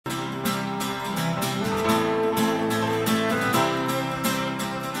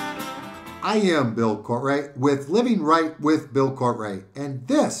I am Bill Courtwright with Living Right with Bill Courtwright, and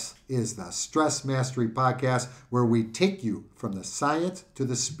this is the Stress Mastery Podcast, where we take you from the science to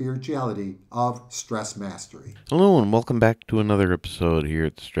the spirituality of stress mastery. Hello and welcome back to another episode here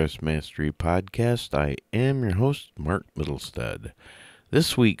at the Stress Mastery Podcast. I am your host, Mark Mittlesteadt.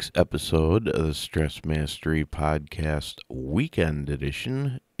 This week's episode of the Stress Mastery Podcast Weekend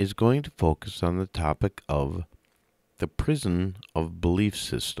Edition is going to focus on the topic of the prison of belief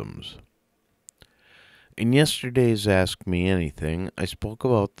systems. In yesterday's Ask Me Anything, I spoke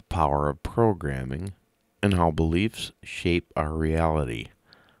about the power of programming and how beliefs shape our reality,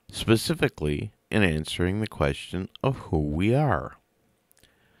 specifically in answering the question of who we are.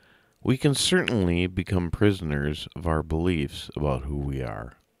 We can certainly become prisoners of our beliefs about who we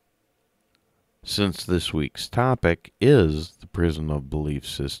are. Since this week's topic is the prison of belief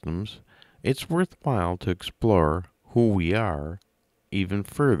systems, it's worthwhile to explore who we are even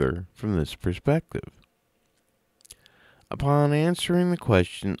further from this perspective. Upon answering the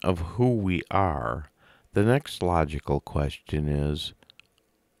question of who we are, the next logical question is,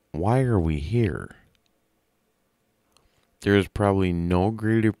 why are we here? There is probably no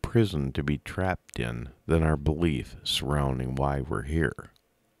greater prison to be trapped in than our belief surrounding why we're here.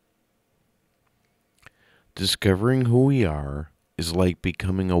 Discovering who we are is like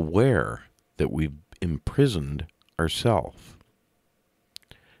becoming aware that we've imprisoned ourselves.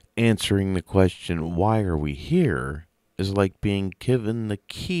 Answering the question, why are we here, is like being given the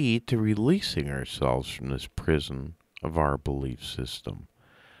key to releasing ourselves from this prison of our belief system.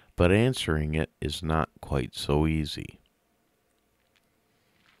 But answering it is not quite so easy.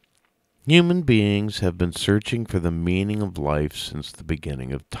 Human beings have been searching for the meaning of life since the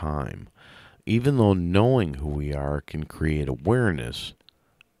beginning of time. Even though knowing who we are can create awareness,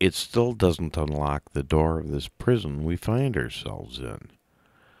 it still doesn't unlock the door of this prison we find ourselves in.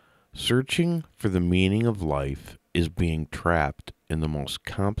 Searching for the meaning of life is being trapped in the most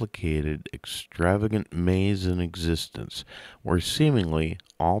complicated, extravagant maze in existence, where seemingly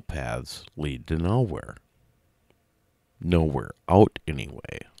all paths lead to nowhere. Nowhere out,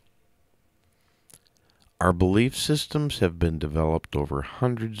 anyway. Our belief systems have been developed over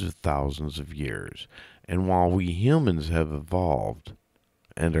hundreds of thousands of years, and while we humans have evolved,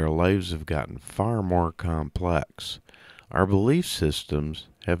 and our lives have gotten far more complex, our belief systems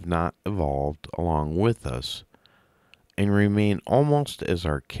have not evolved along with us and remain almost as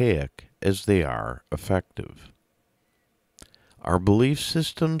archaic as they are effective. Our belief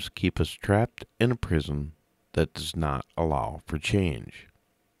systems keep us trapped in a prison that does not allow for change.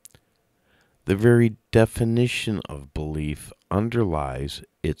 The very definition of belief underlies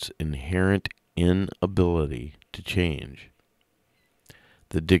its inherent inability to change.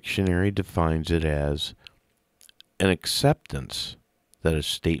 The dictionary defines it as an acceptance that a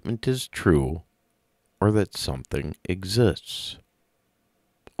statement is true or that something exists,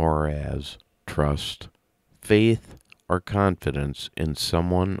 or as trust, faith, or confidence in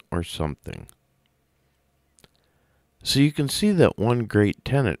someone or something. So you can see that one great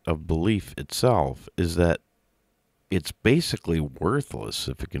tenet of belief itself is that it's basically worthless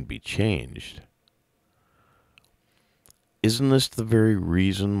if it can be changed. Isn't this the very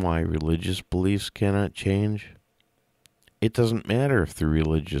reason why religious beliefs cannot change? It doesn't matter if the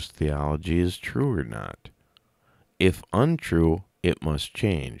religious theology is true or not. If untrue, it must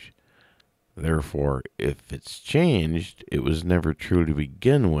change. Therefore, if it's changed, it was never true to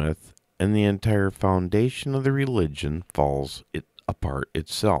begin with, and the entire foundation of the religion falls apart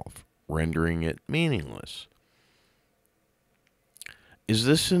itself, rendering it meaningless. Is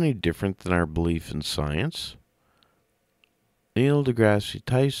this any different than our belief in science? Neil deGrasse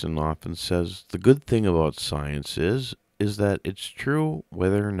Tyson often says the good thing about science is that it's true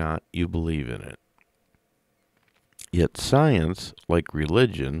whether or not you believe in it. Yet science, like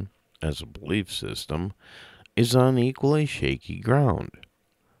religion, as a belief system, is on equally shaky ground.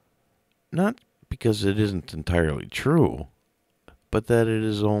 Not because it isn't entirely true, but that it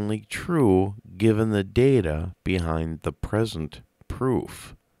is only true given the data behind the present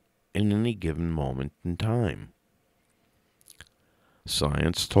proof in any given moment in time.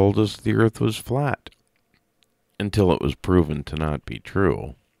 Science told us the earth was flat until it was proven to not be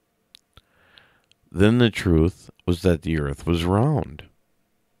true. Then the truth was that the earth was round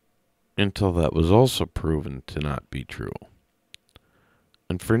until that was also proven to not be true.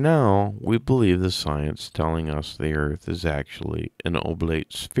 And for now, we believe the science telling us the earth is actually an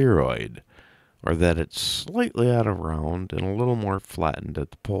oblate spheroid, or that it's slightly out of round and a little more flattened at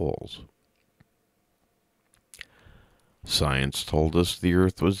the poles. Science told us the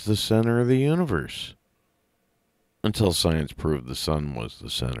earth was the center of the universe until science proved the sun was the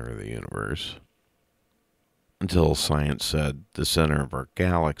center of the universe, until science said the center of our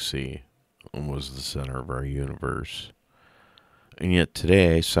galaxy was the center of our universe. And yet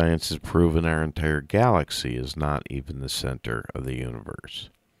today, science has proven our entire galaxy is not even the center of the universe.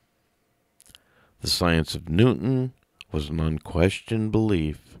 The science of Newton was an unquestioned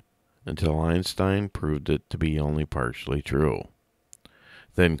belief until Einstein proved it to be only partially true.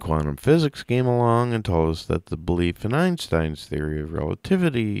 Then quantum physics came along and told us that the belief in Einstein's theory of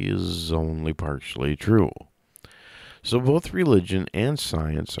relativity is only partially true. So both religion and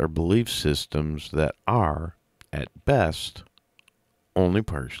science are belief systems that are, at best, only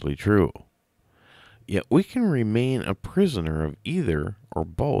partially true. Yet we can remain a prisoner of either or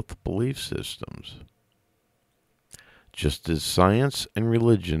both belief systems. Just as science and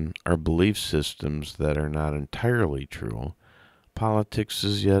religion are belief systems that are not entirely true, politics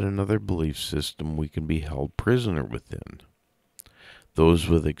is yet another belief system we can be held prisoner within. Those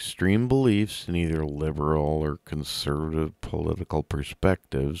with extreme beliefs in either liberal or conservative political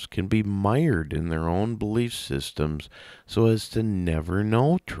perspectives can be mired in their own belief systems so as to never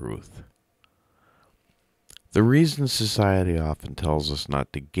know truth. The reason society often tells us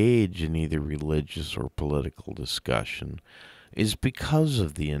not to engage in either religious or political discussion is because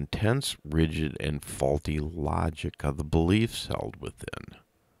of the intense, rigid, and faulty logic of the beliefs held within.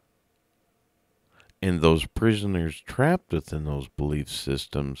 And those prisoners trapped within those belief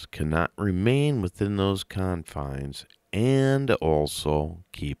systems cannot remain within those confines and also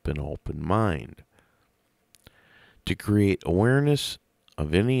keep an open mind. To create awareness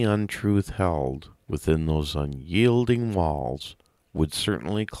of any untruth held within those unyielding walls would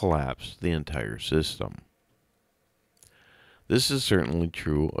certainly collapse the entire system. This is certainly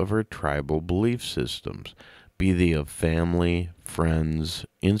true of our tribal belief systems, be they of family, friends,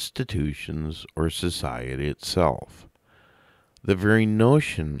 institutions, or society itself. The very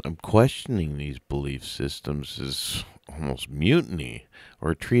notion of questioning these belief systems is almost mutiny,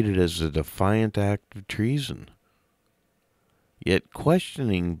 or treated as a defiant act of treason. Yet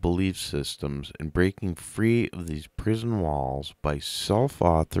questioning belief systems and breaking free of these prison walls by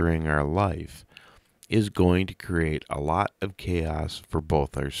self-authoring our life is going to create a lot of chaos for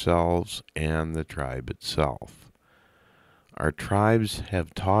both ourselves and the tribe itself. Our tribes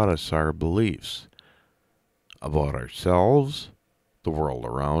have taught us our beliefs about ourselves, the world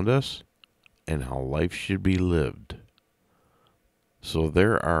around us, and how life should be lived. So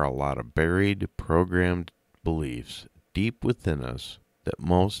there are a lot of buried, programmed beliefs deep within us that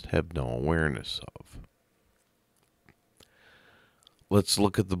most have no awareness of. Let's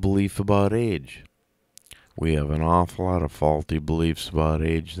look at the belief about age. We have an awful lot of faulty beliefs about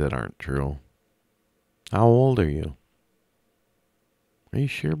age that aren't true. How old are you? Are you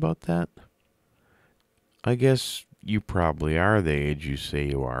sure about that? I guess you probably are the age you say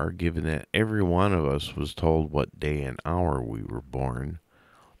you are, given that every one of us was told what day and hour we were born.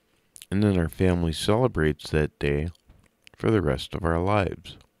 And then our family celebrates that day for the rest of our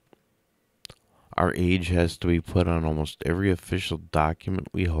lives. Our age has to be put on almost every official document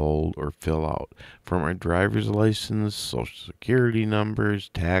we hold or fill out, from our driver's license, social security numbers,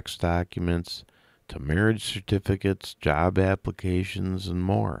 tax documents, to marriage certificates, job applications, and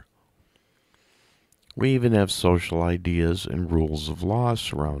more. We even have social ideas and rules of law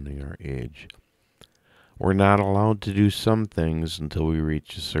surrounding our age. We're not allowed to do some things until we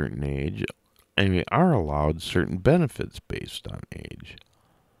reach a certain age, and we are allowed certain benefits based on age.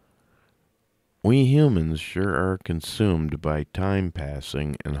 We humans sure are consumed by time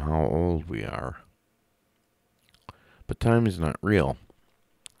passing and how old we are. But time is not real,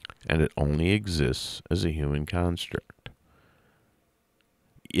 and it only exists as a human construct.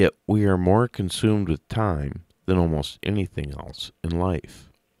 Yet we are more consumed with time than almost anything else in life.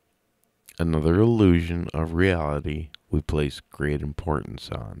 Another illusion of reality we place great importance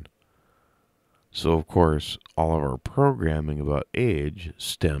on. So, of course, all of our programming about age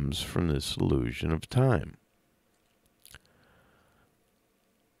stems from this illusion of time.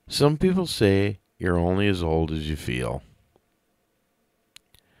 Some people say you're only as old as you feel.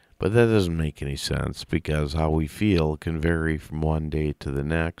 But that doesn't make any sense, because how we feel can vary from one day to the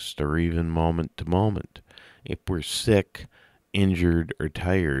next, or even moment to moment. If we're sick, injured, or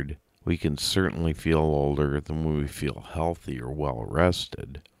tired, we can certainly feel older than when we feel healthy or well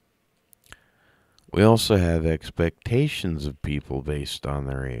rested. We also have expectations of people based on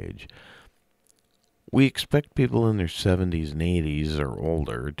their age. We expect people in their 70s and 80s or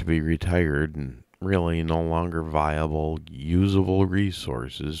older to be retired and really no longer viable, usable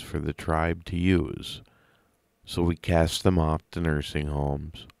resources for the tribe to use. So we cast them off to nursing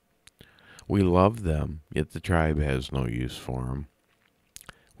homes. We love them, yet the tribe has no use for them.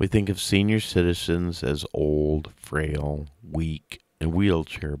 We think of senior citizens as old, frail, weak, and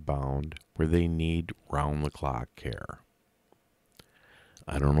wheelchair-bound, where they need round-the-clock care.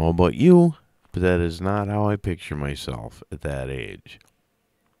 I don't know about you, but that is not how I picture myself at that age.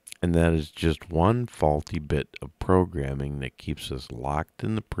 And that is just one faulty bit of programming that keeps us locked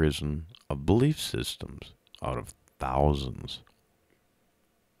in the prison of belief systems out of thousands.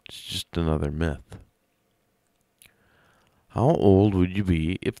 It's just another myth. How old would you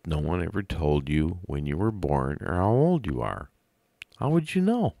be if no one ever told you when you were born or how old you are? How would you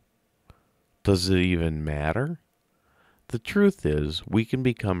know? Does it even matter? The truth is, we can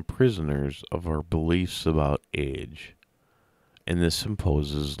become prisoners of our beliefs about age, and this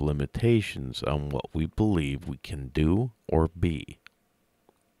imposes limitations on what we believe we can do or be.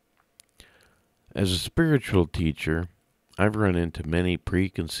 As a spiritual teacher, I've run into many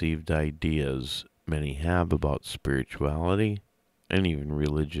preconceived ideas many have about spirituality and even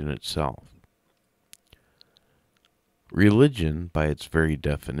religion itself. Religion, by its very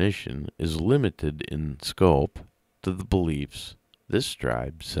definition, is limited in scope to the beliefs this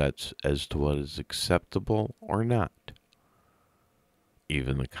tribe sets as to what is acceptable or not.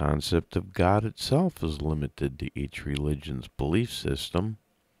 Even the concept of God itself is limited to each religion's belief system.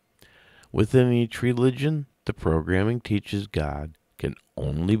 Within each religion, the programming teaches God can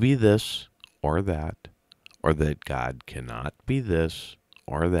only be this or that God cannot be this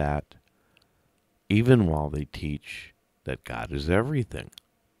or that, even while they teach that God is everything,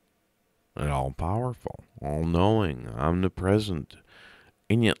 and all-powerful, all-knowing, omnipresent,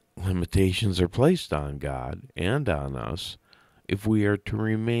 and yet limitations are placed on God and on us if we are to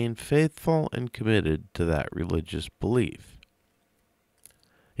remain faithful and committed to that religious belief.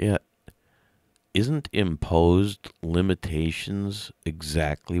 Yet, isn't imposed limitations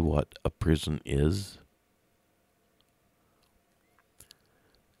exactly what a prison is?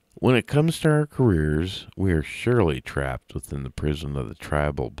 When it comes to our careers, we are surely trapped within the prison of the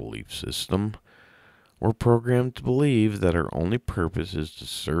tribal belief system. We're programmed to believe that our only purpose is to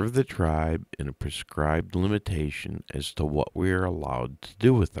serve the tribe in a prescribed limitation as to what we are allowed to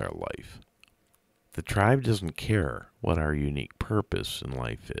do with our life. The tribe doesn't care what our unique purpose in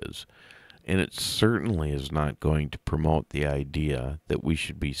life is, and it certainly is not going to promote the idea that we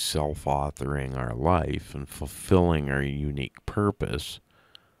should be self-authoring our life and fulfilling our unique purpose,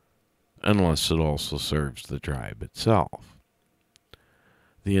 unless it also serves the tribe itself.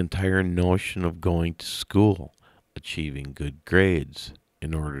 The entire notion of going to school, achieving good grades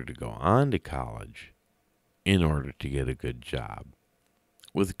in order to go on to college, in order to get a good job,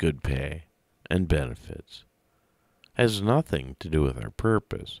 with good pay and benefits, has nothing to do with our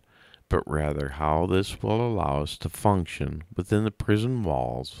purpose, but rather how this will allow us to function within the prison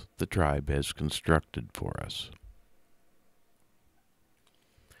walls the tribe has constructed for us.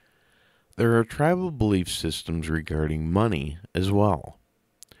 There are tribal belief systems regarding money as well.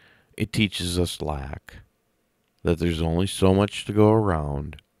 It teaches us lack, that there's only so much to go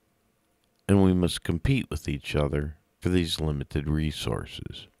around, and we must compete with each other for these limited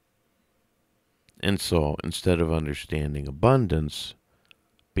resources. And so, instead of understanding abundance,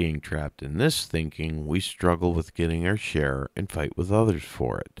 being trapped in this thinking, we struggle with getting our share and fight with others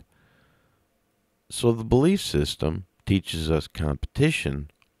for it. So the belief system teaches us competition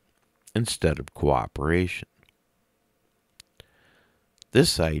instead of cooperation.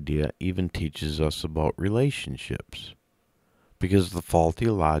 This idea even teaches us about relationships. Because the faulty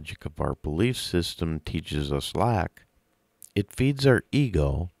logic of our belief system teaches us lack, it feeds our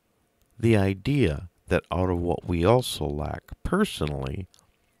ego the idea that out of what we also lack personally,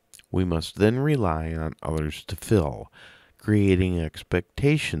 we must then rely on others to fill, creating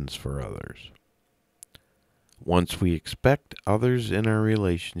expectations for others. Once we expect others in our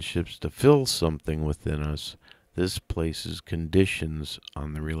relationships to fill something within us, this places conditions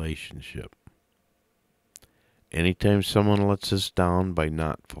on the relationship. Anytime someone lets us down by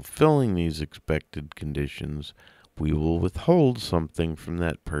not fulfilling these expected conditions, we will withhold something from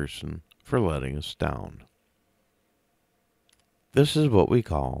that person for letting us down. This is what we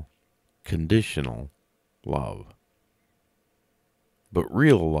call conditional love. But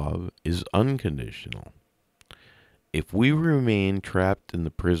real love is unconditional. If we remain trapped in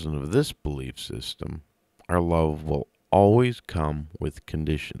the prison of this belief system, our love will always come with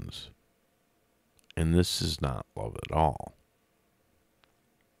conditions. And this is not love at all.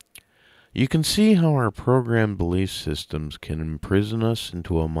 You can see how our programmed belief systems can imprison us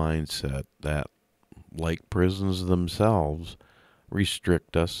into a mindset that, like prisons themselves,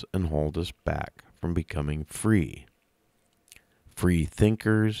 restrict us and hold us back from becoming free. Free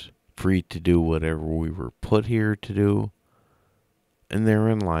thinkers, free to do whatever we were put here to do. And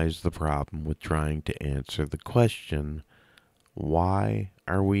therein lies the problem with trying to answer the question, why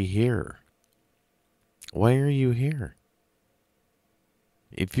are we here? Why are you here?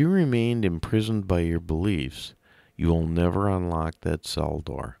 If you remained imprisoned by your beliefs, you will never unlock that cell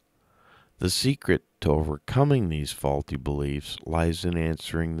door. The secret to overcoming these faulty beliefs lies in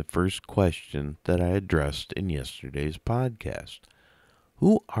answering the first question that I addressed in yesterday's podcast.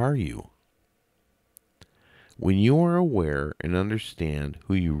 Who are you? When you are aware and understand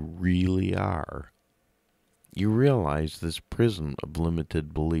who you really are, you realize this prison of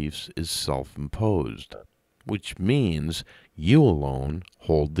limited beliefs is self-imposed, which means you alone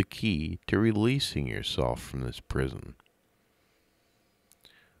hold the key to releasing yourself from this prison.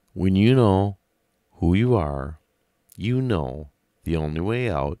 When you know who you are, you know the only way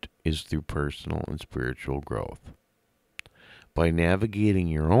out is through personal and spiritual growth. By navigating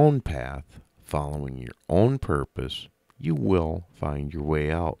your own path, following your own purpose, you will find your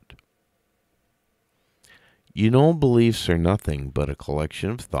way out. You know, beliefs are nothing but a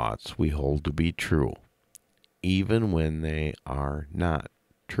collection of thoughts we hold to be true, even when they are not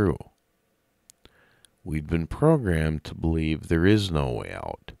true. We've been programmed to believe there is no way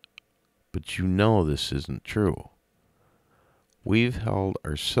out, but you know this isn't true. We've held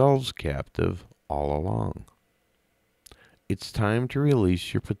ourselves captive all along. It's time to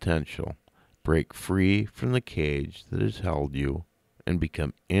release your potential, break free from the cage that has held you, and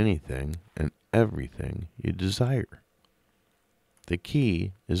become anything and everything you desire. The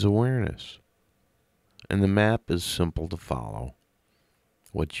key is awareness, and the map is simple to follow.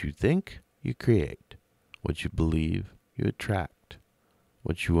 What you think, you create. What you believe, you attract.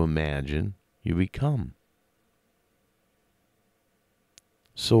 What you imagine, you become.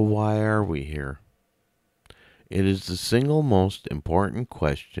 So why are we here? It is the single most important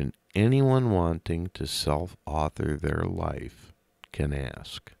question anyone wanting to self-author their life can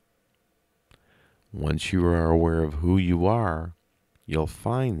ask. Once you are aware of who you are, you'll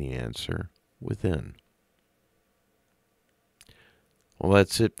find the answer within. Well,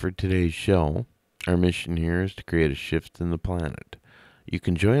 that's it for today's show. Our mission here is to create a shift in the planet. You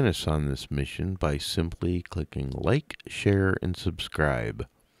can join us on this mission by simply clicking like, share, and subscribe.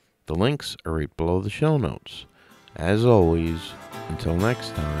 The links are right below the show notes. As always, until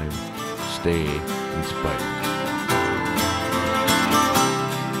next time, stay inspired.